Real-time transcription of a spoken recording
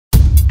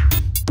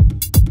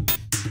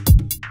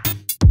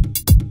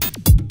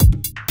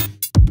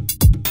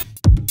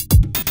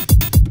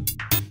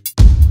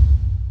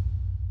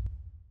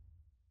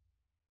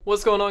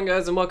What's going on,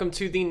 guys, and welcome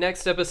to the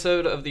next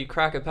episode of the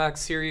Crack a Pack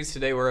series.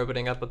 Today we're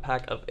opening up a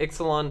pack of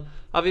Ixalan.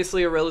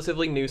 Obviously a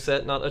relatively new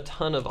set, not a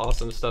ton of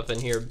awesome stuff in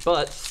here,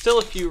 but still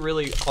a few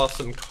really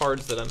awesome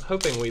cards that I'm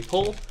hoping we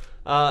pull.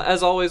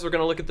 As always, we're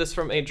going to look at this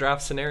from a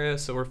draft scenario,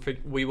 so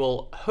we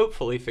will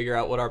hopefully figure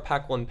out what our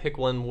pack one pick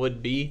one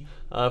would be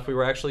if we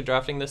were actually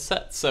drafting this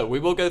set. So we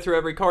will go through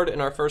every card,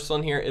 and our first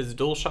one here is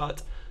Dual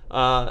Shot.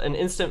 An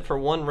instant for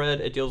 1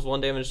 red, it deals 1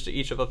 damage to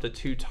each of up to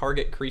 2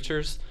 target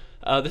creatures.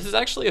 This is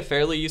actually a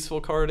fairly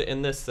useful card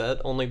in this set,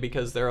 only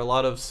because there are a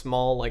lot of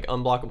small, like,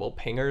 unblockable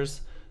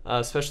pingers,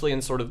 especially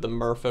in sort of the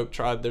merfolk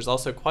tribe. There's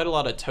also quite a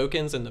lot of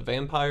tokens in the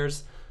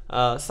vampires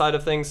side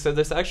of things, so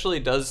this actually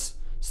does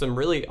some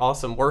really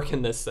awesome work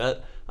in this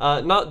set.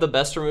 Not the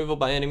best removal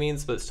by any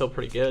means, but still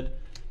pretty good.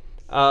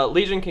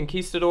 Legion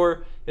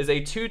Conquistador is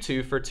a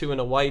 2/2 for 2 and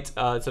a white.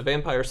 It's a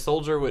vampire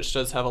soldier, which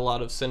does have a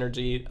lot of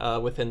synergy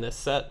within this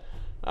set.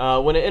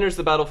 When it enters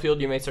the battlefield,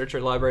 you may search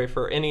your library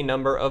for any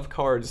number of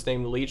cards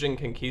named Legion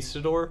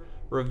Conquistador,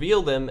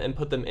 reveal them, and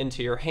put them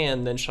into your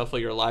hand, then shuffle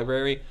your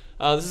library.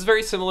 This is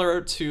very similar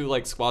to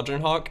like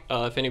Squadron Hawk.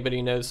 If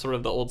anybody knows sort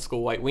of the old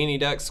school White Weenie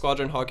deck,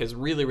 Squadron Hawk is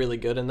really, really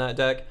good in that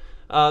deck.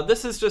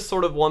 This is just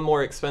sort of one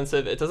more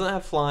expensive. It doesn't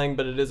have flying,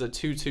 but it is a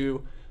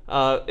 2/2.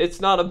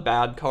 It's not a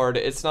bad card.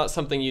 It's not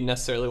something you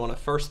necessarily want to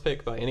first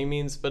pick by any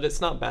means, but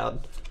it's not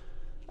bad.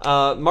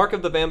 Mark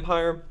of the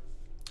Vampire.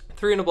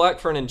 3 and a black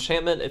for an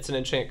enchantment. It's an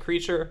enchant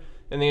creature,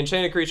 and the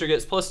enchanted creature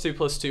gets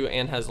 +2/+2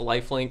 and has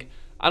lifelink.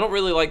 I don't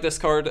really like this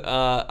card.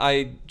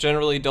 I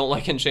generally don't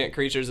like enchant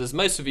creatures, as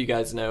most of you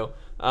guys know,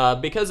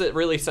 because it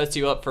really sets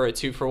you up for a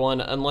 2-for-1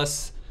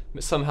 unless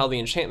somehow the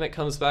enchantment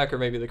comes back or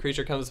maybe the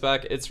creature comes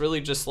back. It's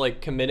really just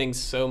like committing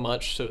so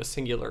much to a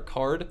singular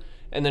card,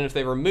 and then if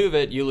they remove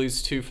it, you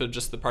lose 2 for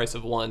just the price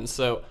of 1.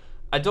 So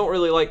I don't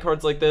really like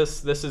cards like this.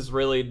 This is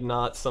really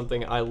not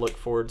something I look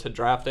forward to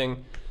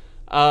drafting.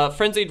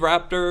 Frenzied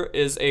Raptor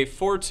is a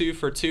 4/2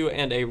 for 2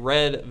 and a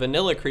red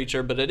vanilla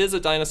creature, but it is a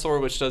dinosaur,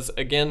 which does,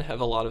 again,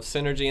 have a lot of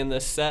synergy in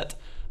this set.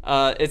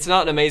 It's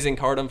not an amazing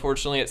card,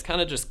 unfortunately. It's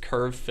kind of just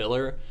curve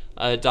filler.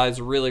 It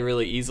dies really,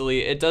 really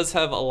easily. It does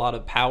have a lot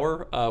of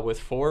power with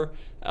 4.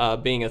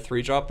 Being a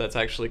 3-drop, that's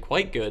actually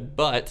quite good,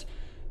 but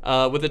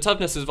with the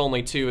toughness of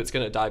only 2, it's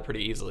going to die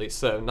pretty easily,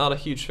 so not a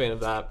huge fan of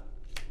that.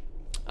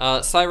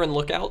 Siren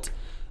Lookout.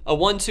 A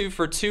 1/2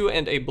 for 2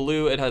 and a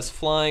blue. It has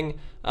flying.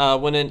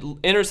 When it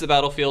enters the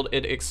battlefield,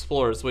 it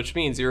explores, which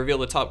means you reveal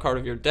the top card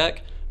of your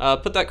deck.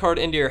 Put that card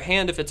into your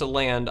hand if it's a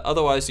land.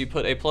 Otherwise, you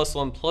put a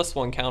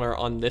 +1/+1 counter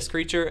on this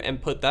creature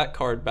and put that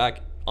card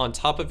back on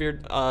top of your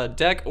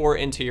deck or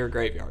into your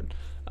graveyard.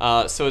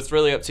 So it's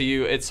really up to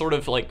you. It's sort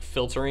of like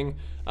filtering.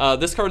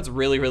 This card's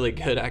really, really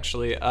good,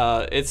 actually.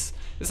 It's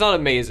not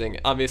amazing.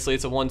 Obviously,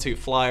 it's a 1/2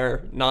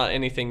 flyer, not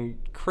anything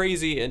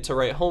crazy to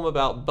write home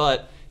about,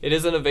 but it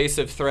is an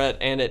evasive threat,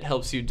 and it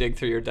helps you dig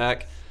through your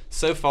deck.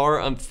 So far,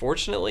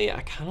 unfortunately,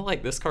 I kind of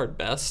like this card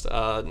best.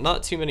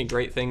 Not too many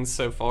great things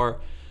so far.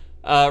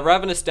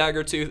 Ravenous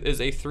Daggertooth is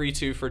a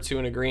 3/2 for 2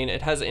 and a green.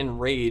 It has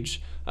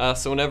Enrage,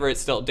 so whenever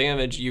it's dealt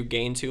damage, you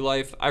gain 2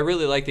 life. I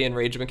really like the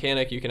Enrage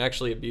mechanic. You can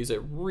actually abuse it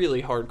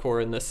really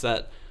hardcore in this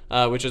set,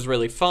 which is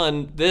really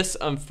fun. This,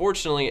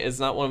 unfortunately, is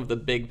not one of the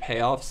big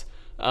payoffs.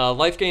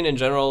 Life gain in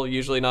general,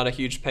 usually not a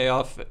huge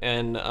payoff,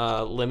 and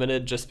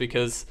limited just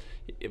because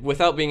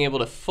without being able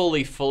to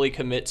fully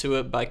commit to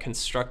it by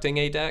constructing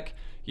a deck,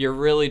 you're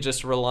really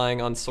just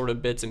relying on sort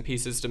of bits and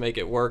pieces to make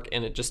it work,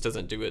 and it just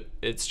doesn't do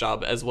its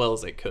job as well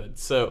as it could.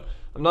 So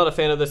I'm not a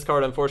fan of this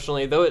card,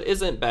 unfortunately, though it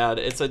isn't bad.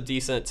 It's a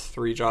decent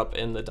 3-drop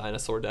in the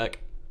dinosaur deck.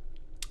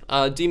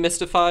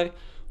 Demystify.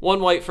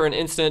 1 white for an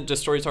instant,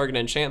 destroy target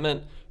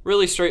enchantment.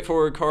 Really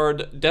straightforward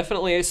card,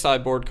 definitely a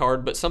sideboard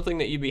card, but something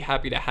that you'd be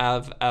happy to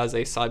have as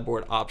a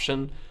sideboard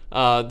option.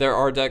 There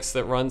are decks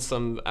that run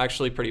some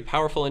actually pretty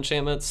powerful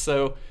enchantments,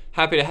 so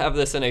happy to have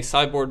this in a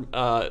sideboard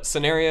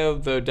scenario,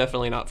 though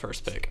definitely not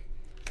first pick.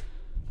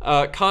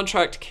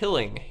 Contract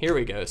Killing, here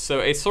we go.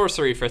 So a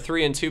sorcery for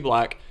 3 and 2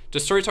 black,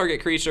 destroy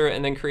target creature,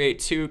 and then create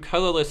 2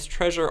 colorless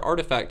treasure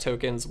artifact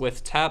tokens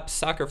with tap,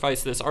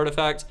 sacrifice this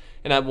artifact,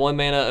 and add 1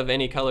 mana of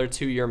any color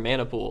to your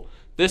mana pool.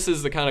 This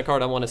is the kind of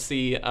card I want to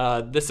see.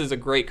 This is a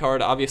great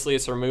card. Obviously,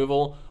 it's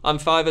removal. On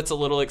 5, it's a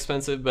little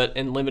expensive, but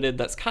in limited,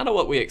 that's kind of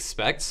what we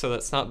expect, so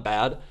that's not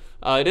bad.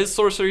 It is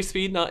sorcery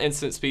speed, not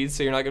instant speed,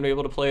 so you're not going to be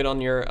able to play it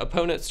on your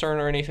opponent's turn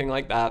or anything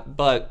like that,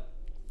 but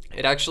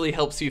it actually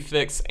helps you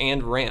fix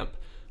and ramp,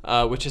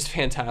 which is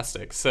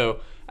fantastic. So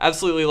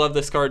absolutely love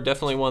this card.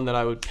 Definitely one that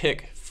I would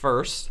pick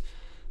first.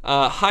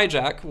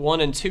 Hijack,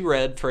 1 and 2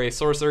 red for a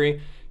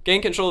sorcery.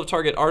 Gain control of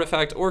target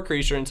artifact or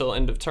creature until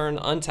end of turn,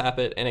 untap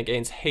it, and it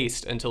gains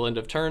haste until end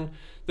of turn.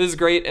 This is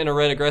great in a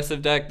red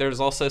aggressive deck. There's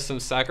also some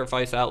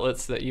sacrifice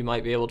outlets that you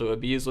might be able to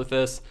abuse with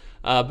this.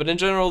 But in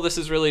general, this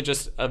is really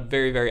just a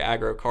very, very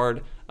aggro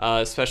card,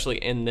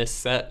 especially in this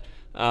set.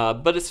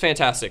 But it's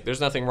fantastic.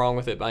 There's nothing wrong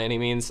with it by any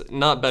means.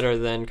 Not better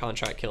than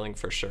Contract Killing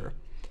for sure.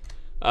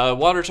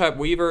 Water Trap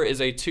Weaver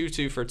is a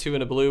 2/2 for 2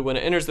 and a blue. When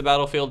it enters the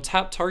battlefield,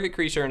 tap target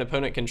creature an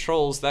opponent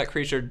controls. That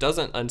creature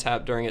doesn't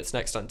untap during its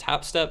next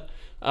untap step.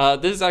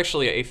 This is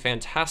actually a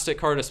fantastic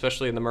card,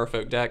 especially in the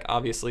Merfolk deck,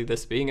 obviously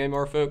this being a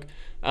Merfolk,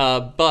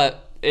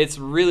 but it's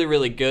really,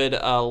 really good.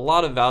 A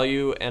lot of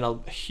value and a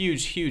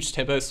huge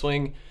tempo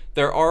swing.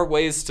 There are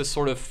ways to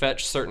sort of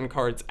fetch certain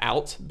cards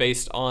out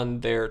based on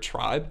their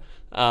tribe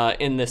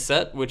in this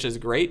set, which is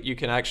great. You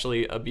can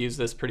actually abuse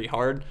this pretty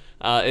hard.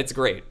 It's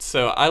great.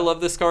 So I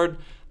love this card.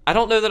 I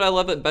don't know that I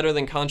love it better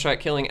than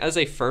Contract Killing as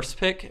a first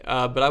pick,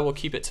 but I will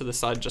keep it to the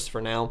side just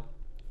for now.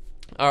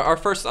 Our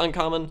first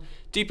uncommon,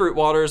 Deep-Root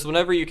Waters.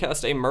 Whenever you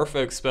cast a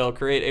Merfolk spell,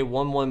 create a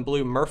 1/1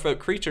 blue Merfolk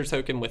creature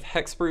token with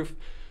hexproof.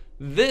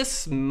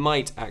 This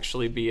might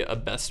actually be a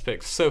best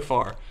pick so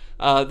far.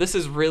 This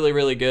is really,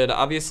 really good.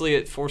 Obviously,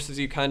 it forces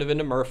you kind of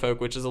into Merfolk,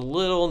 which is a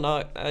little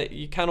not...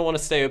 you kind of want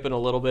to stay open a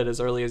little bit as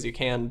early as you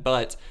can,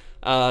 but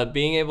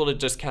being able to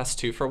just cast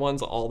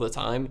 2-for-1s all the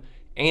time,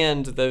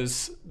 and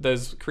those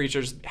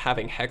creatures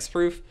having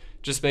hexproof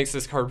just makes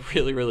this card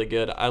really, really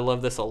good. I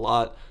love this a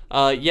lot.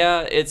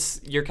 Yeah,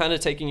 you're kind of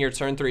taking your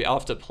turn 3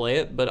 off to play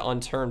it, but on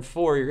turn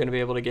 4, you're going to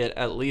be able to get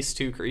at least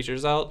 2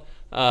 creatures out,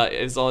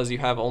 as long as you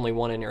have only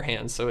 1 in your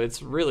hand. So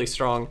it's really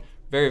strong,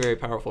 very, very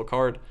powerful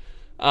card.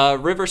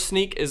 River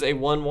Sneak is a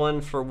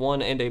 1/1 for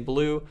 1 and a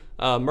blue.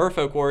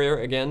 Merfolk Warrior,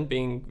 again,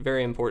 being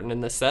very important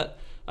in this set.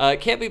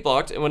 It can't be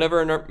blocked, and whenever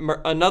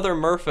another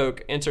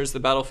Merfolk enters the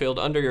battlefield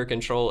under your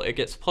control, it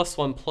gets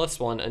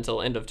 +1/+1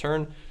 until end of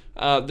turn.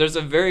 There's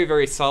a very,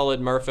 very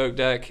solid Merfolk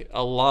deck.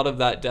 A lot of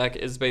that deck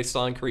is based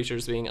on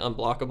creatures being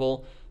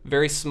unblockable.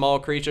 Very small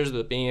creatures,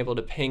 but being able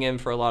to ping in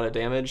for a lot of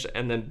damage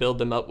and then build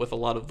them up with a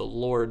lot of the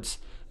lords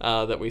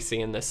that we see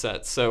in this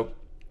set. So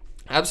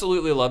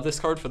absolutely love this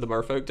card for the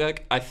Merfolk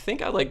deck. I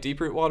think I like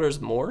Deep-Root Waters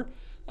more,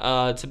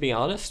 to be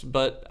honest,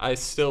 but I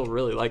still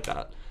really like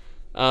that.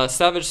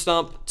 Savage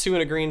Stomp, 2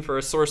 and a green for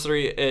a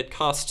sorcery. It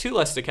costs 2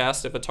 less to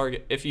cast if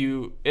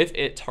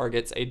it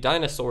targets a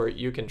dinosaur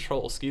you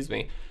control. Excuse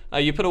me.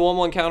 You put a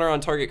 1/1 counter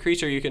on target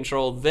creature you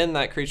control, then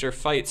that creature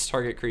fights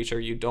target creature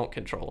you don't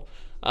control.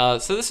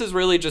 So this is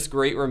really just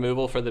great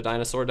removal for the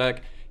dinosaur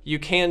deck. You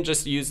can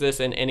just use this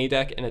in any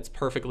deck, and it's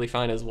perfectly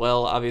fine as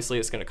well. Obviously,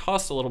 it's going to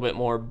cost a little bit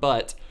more,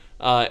 but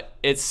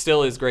it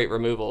still is great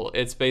removal.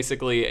 It's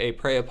basically a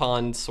prey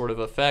upon sort of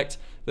effect,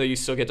 though you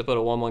still get to put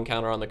a 1/1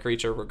 counter on the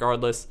creature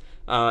regardless.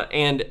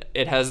 And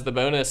it has the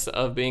bonus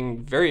of being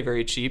very,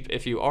 very cheap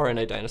if you are in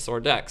a dinosaur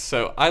deck.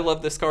 So I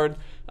love this card.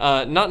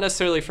 Not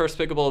necessarily first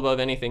pickable above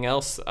anything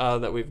else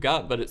that we've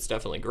got, but it's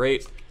definitely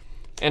great.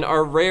 And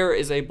our rare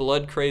is a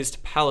Blood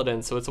Crazed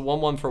Paladin. So it's a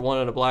 1/1 for 1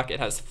 and a black. It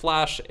has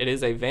flash. It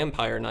is a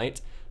Vampire Knight.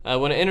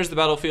 When it enters the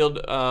battlefield,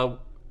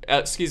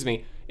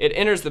 it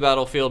enters the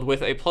battlefield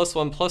with a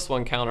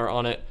 +1/+1 counter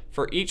on it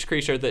for each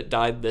creature that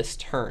died this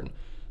turn.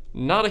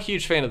 Not a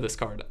huge fan of this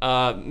card.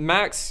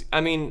 Max, I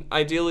mean,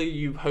 ideally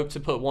you hope to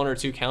put 1 or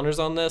 2 counters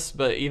on this,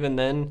 but even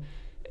then,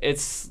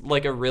 it's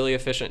like a really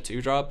efficient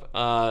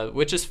 2-drop,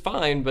 which is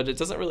fine, but it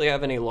doesn't really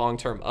have any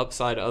long-term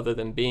upside other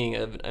than being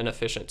an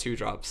efficient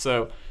 2-drop.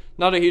 So,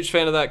 not a huge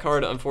fan of that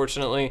card,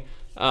 unfortunately.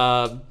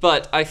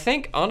 But I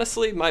think,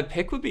 honestly, my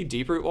pick would be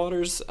Deep-Root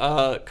Waters.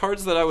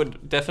 Cards that I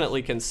would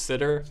definitely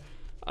consider,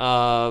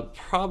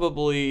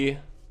 probably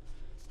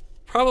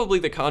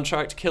the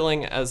Contract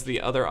Killing as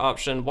the other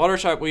option.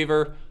 Watertrap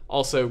Weaver,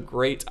 also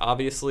great,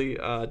 obviously.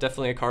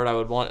 Definitely a card I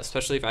would want,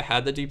 especially if I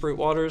had the Deep-Root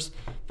Waters.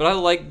 But I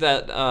like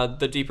that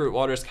the Deep-Root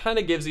Waters kind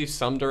of gives you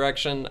some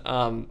direction,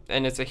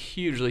 and it's a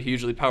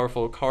hugely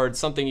powerful card,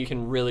 something you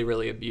can really,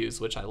 really abuse,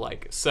 which I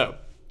like. So,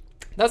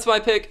 that's my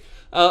pick.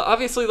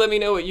 Obviously, let me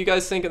know what you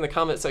guys think in the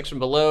comment section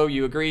below.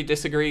 You agree,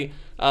 disagree?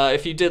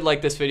 If you did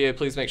like this video,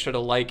 please make sure to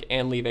like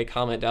and leave a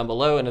comment down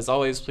below. And as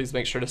always, please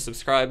make sure to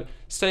subscribe.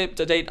 Stay up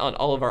to date on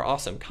all of our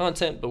awesome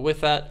content. But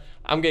with that,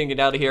 I'm going to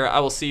get out of here. I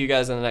will see you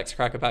guys in the next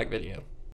Crack-A-Pack video.